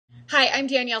Hi, I'm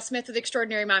Danielle Smith with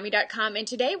ExtraordinaryMommy.com, and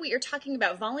today we are talking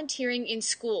about volunteering in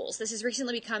schools. This has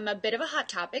recently become a bit of a hot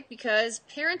topic because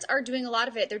parents are doing a lot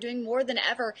of it. They're doing more than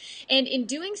ever, and in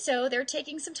doing so, they're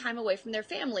taking some time away from their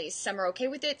families. Some are okay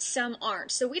with it, some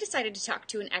aren't. So we decided to talk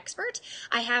to an expert.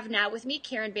 I have now with me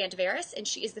Karen Bantuveris, and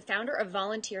she is the founder of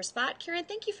VolunteerSpot. Karen,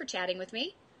 thank you for chatting with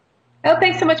me. Oh,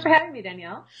 thanks so much for having me,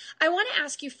 Danielle. I want to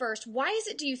ask you first, why is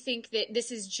it, do you think that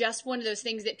this is just one of those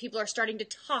things that people are starting to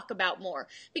talk about more?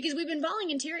 Because we've been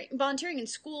volunteering in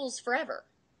schools forever.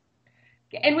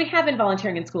 And we have been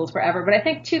volunteering in schools forever, but I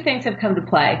think two things have come to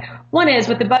play. One is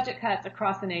with the budget cuts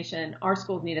across the nation, our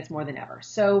schools need us more than ever.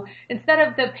 So instead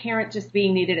of the parent just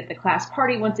being needed at the class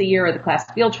party once a year or the class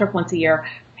field trip once a year,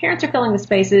 parents are filling the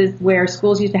spaces where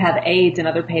schools used to have aides and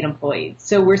other paid employees.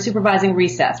 So we're supervising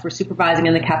recess, we're supervising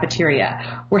in the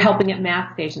cafeteria, we're helping at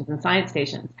math stations and science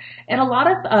stations. And a lot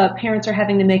of parents are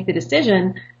having to make the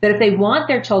decision that if they want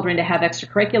their children to have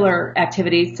extracurricular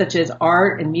activities such as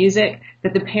art and music,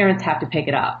 that the parents have to pick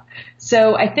it up.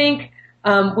 So I think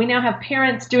we now have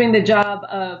parents doing the job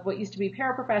of what used to be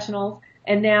paraprofessionals,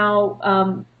 and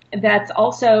now that's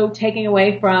also taking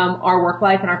away from our work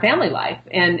life and our family life,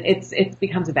 and it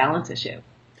becomes a balance issue.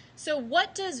 So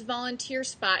what does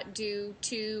VolunteerSpot do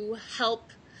to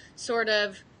help sort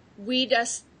of weed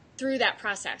us through that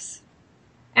process?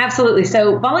 Absolutely.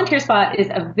 So VolunteerSpot is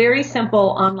a very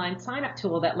simple online sign-up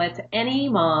tool that lets any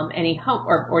mom, any home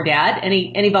or dad,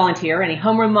 any volunteer, any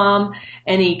homeroom mom,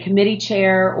 any committee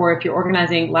chair, or if you're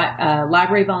organizing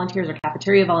library volunteers or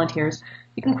cafeteria volunteers,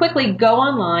 you can quickly go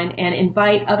online and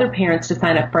invite other parents to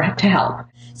sign up to help.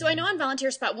 So I know on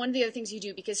VolunteerSpot, one of the other things you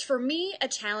do, because for me, a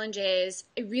challenge is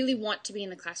I really want to be in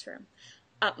the classroom.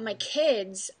 My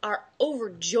kids are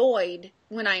overjoyed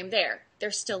when I am there.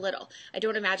 They're still little. I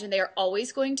don't imagine they are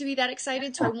always going to be that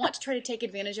excited, so I want to try to take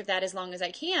advantage of that as long as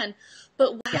I can.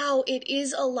 But wow, it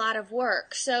is a lot of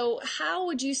work. So how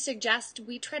would you suggest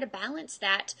we try to balance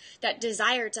that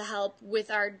desire to help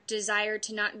with our desire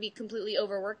to not be completely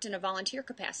overworked in a volunteer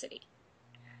capacity?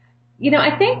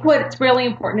 I think what's really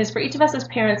important is for each of us as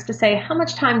parents to say, how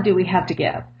much time do we have to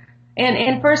give?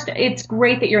 And first, it's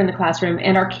great that you're in the classroom,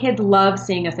 and our kids love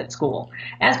seeing us at school.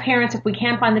 As parents, if we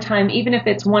can find the time, even if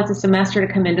it's once a semester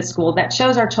to come into school, that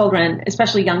shows our children,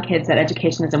 especially young kids, that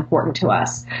education is important to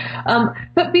us.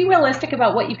 But be realistic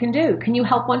about what you can do. Can you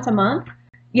help once a month?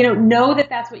 Know that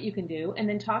that's what you can do, and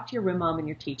then talk to your room mom and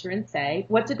your teacher and say,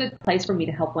 what's a good place for me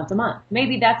to help once a month?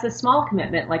 Maybe that's a small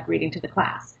commitment like reading to the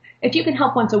class. If you can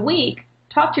help once a week,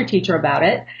 talk to your teacher about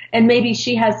it, and maybe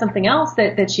she has something else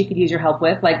that she could use your help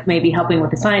with, like maybe helping with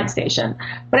the science station.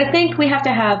 But I think we have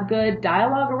to have good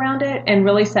dialogue around it and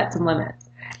really set some limits.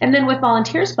 And then with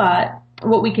VolunteerSpot,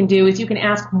 what we can do is you can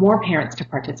ask more parents to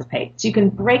participate. So you can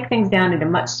break things down into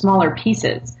much smaller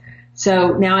pieces. So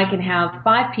now I can have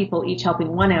 5 people each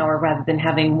helping 1 hour rather than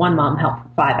having one mom help for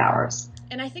 5 hours.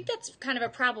 And I think that's kind of a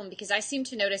problem because I seem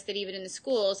to notice that even in the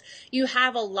schools, you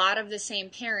have a lot of the same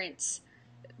parents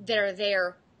that are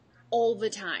there all the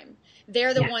time.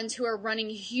 They're the ones who are running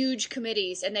huge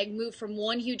committees, and they move from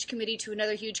one huge committee to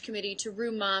another huge committee to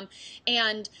room mom,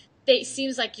 and it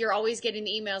seems like you're always getting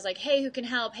the emails like, hey, who can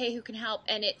help? Hey, who can help?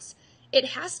 And it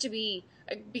has to be,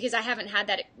 because I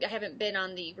haven't been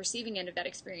on the receiving end of that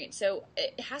experience, so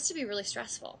it has to be really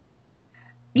stressful.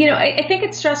 I think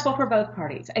it's stressful for both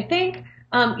parties. I think,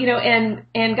 and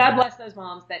God bless those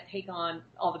moms that take on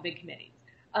all the big committees.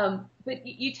 But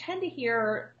you tend to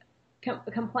hear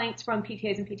complaints from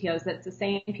PTAs and PTOs that it's the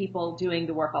same people doing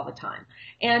the work all the time.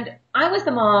 And I was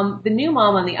the new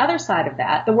mom on the other side of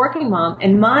that, the working mom,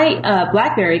 and my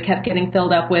BlackBerry kept getting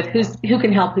filled up with who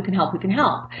can help, who can help, who can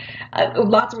help.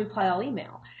 Lots of reply all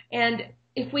email. And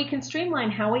if we can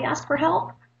streamline how we ask for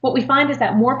help, what we find is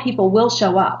that more people will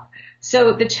show up.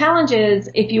 So the challenge is,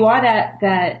 if you are that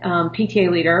PTA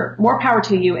leader, more power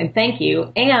to you and thank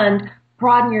you, and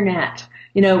broaden your net.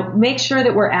 Make sure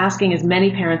that we're asking as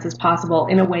many parents as possible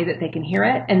in a way that they can hear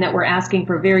it, and that we're asking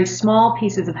for very small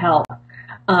pieces of help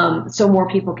so more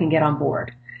people can get on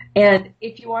board. And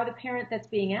if you are the parent that's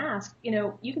being asked,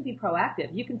 you can be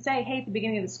proactive. You can say, hey, at the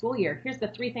beginning of the school year, here's the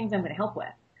 3 things I'm going to help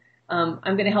with. I'm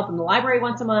going to help in the library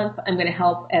once a month. I'm going to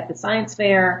help at the science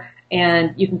fair,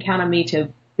 and you can count on me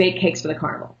to bake cakes for the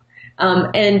carnival.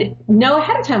 And know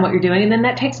ahead of time what you're doing, and then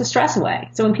that takes the stress away.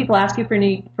 So when people ask you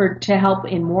to help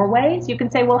in more ways, you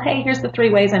can say, well, hey, here's the 3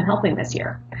 ways I'm helping this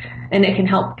year. And it can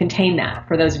help contain that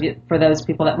for those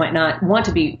people that might not want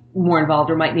to be more involved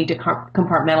or might need to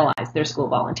compartmentalize their school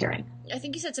volunteering. I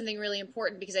think you said something really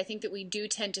important, because I think that we do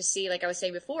tend to see, like I was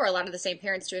saying before, a lot of the same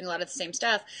parents doing a lot of the same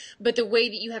stuff. But the way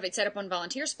that you have it set up on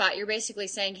VolunteerSpot, you're basically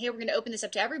saying, hey, we're going to open this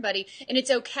up to everybody. And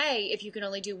it's okay if you can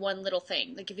only do one little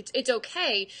thing. Like, if it's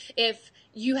okay if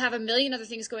you have a million other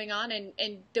things going on,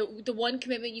 and the one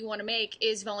commitment you want to make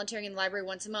is volunteering in the library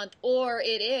once a month, or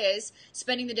it is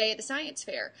spending the day at the science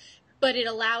fair. But it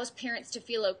allows parents to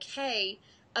feel okay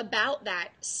about that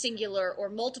singular or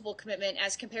multiple commitment,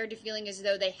 as compared to feeling as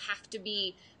though they have to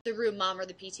be the room mom or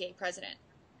the PTA president.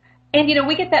 And,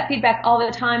 we get that feedback all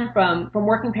the time from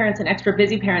working parents and extra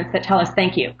busy parents that tell us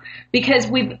thank you. Because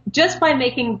just by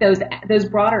making those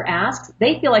broader asks,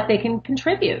 they feel like they can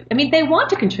contribute. I mean, they want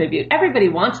to contribute. Everybody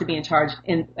wants to be in charge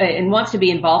and wants to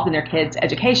be involved in their kids'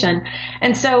 education.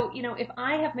 And so, if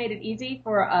I have made it easy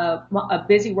for a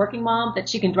busy working mom that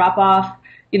she can drop off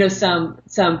some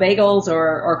bagels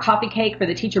or coffee cake for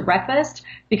the teacher breakfast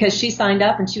because she signed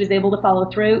up and she was able to follow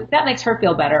through, that makes her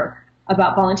feel better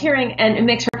about volunteering, and it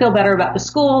makes her feel better about the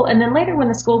school. And then later, when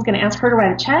the school's going to ask her to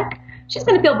write a check, she's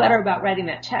going to feel better about writing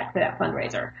that check for that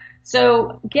fundraiser.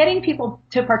 So getting people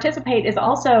to participate is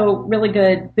also really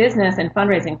good business and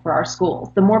fundraising for our schools.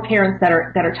 The more parents that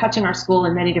are touching our school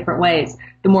in many different ways,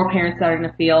 the more parents that are going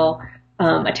to feel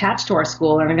attached to our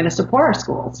school and are going to support our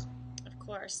schools.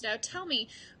 Now tell me,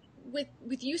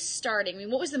 with you starting, I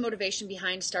mean, what was the motivation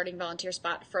behind starting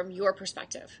VolunteerSpot from your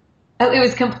perspective? Oh, it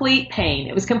was complete pain.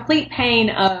 It was complete pain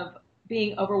of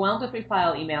being overwhelmed with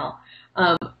refile email.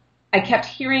 I kept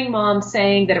hearing moms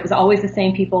saying that it was always the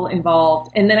same people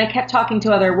involved. And then I kept talking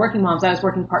to other working moms. I was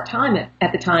working part-time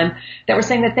at the time that were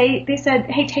saying that they said,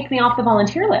 hey, take me off the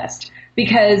volunteer list,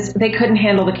 because they couldn't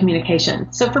handle the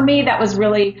communication. So for me, that was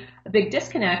really a big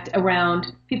disconnect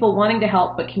around people wanting to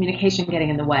help, but communication getting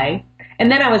in the way.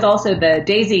 And then I was also the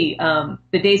Daisy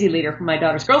leader for my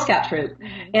daughter's Girl Scout troop.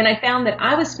 Mm-hmm. And I found that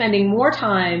I was spending more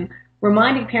time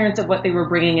reminding parents of what they were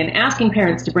bringing and asking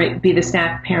parents to be the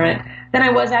snack parent than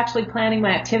I was actually planning my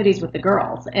activities with the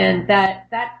girls. And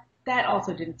that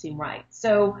also didn't seem right.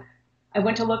 So I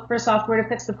went to look for software to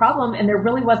fix the problem, and there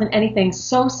really wasn't anything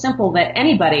so simple that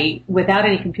anybody without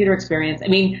any computer experience, I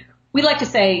mean, we like to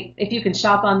say, if you can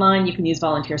shop online, you can use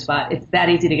VolunteerSpot. It's that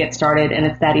easy to get started, and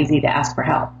it's that easy to ask for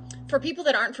help. For people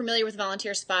that aren't familiar with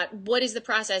VolunteerSpot, what is the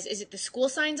process? Is it the school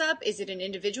signs up? Is it an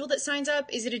individual that signs up?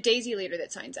 Is it a Daisy leader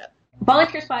that signs up?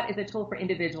 VolunteerSpot is a tool for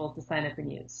individuals to sign up and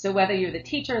use. So whether you're the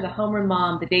teacher, the homeroom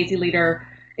mom, the Daisy leader,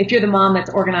 if you're the mom that's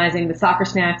organizing the soccer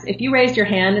snacks, if you raised your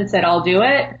hand and said, I'll do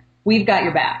it, we've got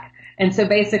your back. And so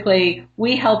basically,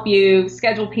 we help you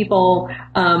schedule people,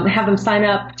 have them sign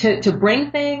up to bring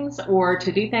things or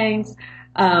to do things,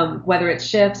 whether it's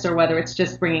shifts or whether it's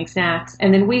just bringing snacks.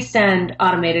 And then we send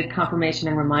automated confirmation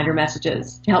and reminder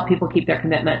messages to help people keep their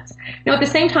commitments. Now, at the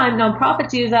same time,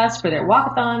 nonprofits use us for their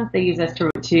walkathons. They use us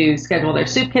to schedule their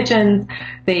soup kitchens.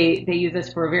 They use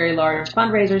us for very large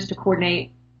fundraisers to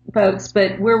coordinate folks.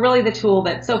 But we're really the tool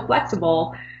that's so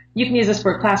flexible. You can use us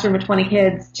for a classroom of 20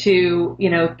 kids to,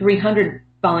 300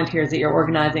 volunteers that you're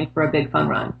organizing for a big fun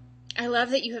run. I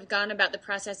love that you have gone about the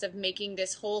process of making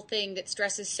this whole thing that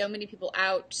stresses so many people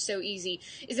out so easy.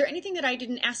 Is there anything that I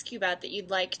didn't ask you about that you'd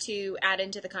like to add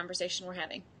into the conversation we're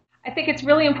having? I think it's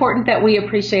really important that we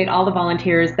appreciate all the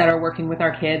volunteers that are working with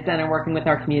our kids and are working with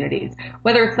our communities.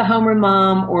 Whether it's the homeroom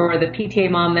mom or the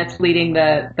PTA mom that's leading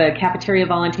the cafeteria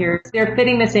volunteers, they're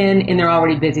fitting this in their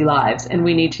already busy lives, and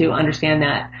we need to understand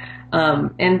that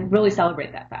and really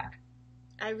celebrate that fact.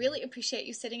 I really appreciate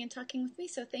you sitting and talking with me,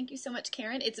 so thank you so much,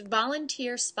 Karen. It's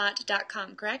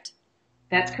VolunteerSpot.com, correct?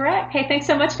 That's correct. Hey, thanks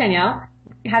so much, Danielle.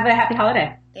 Have a happy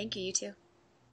holiday. Thank you, you too.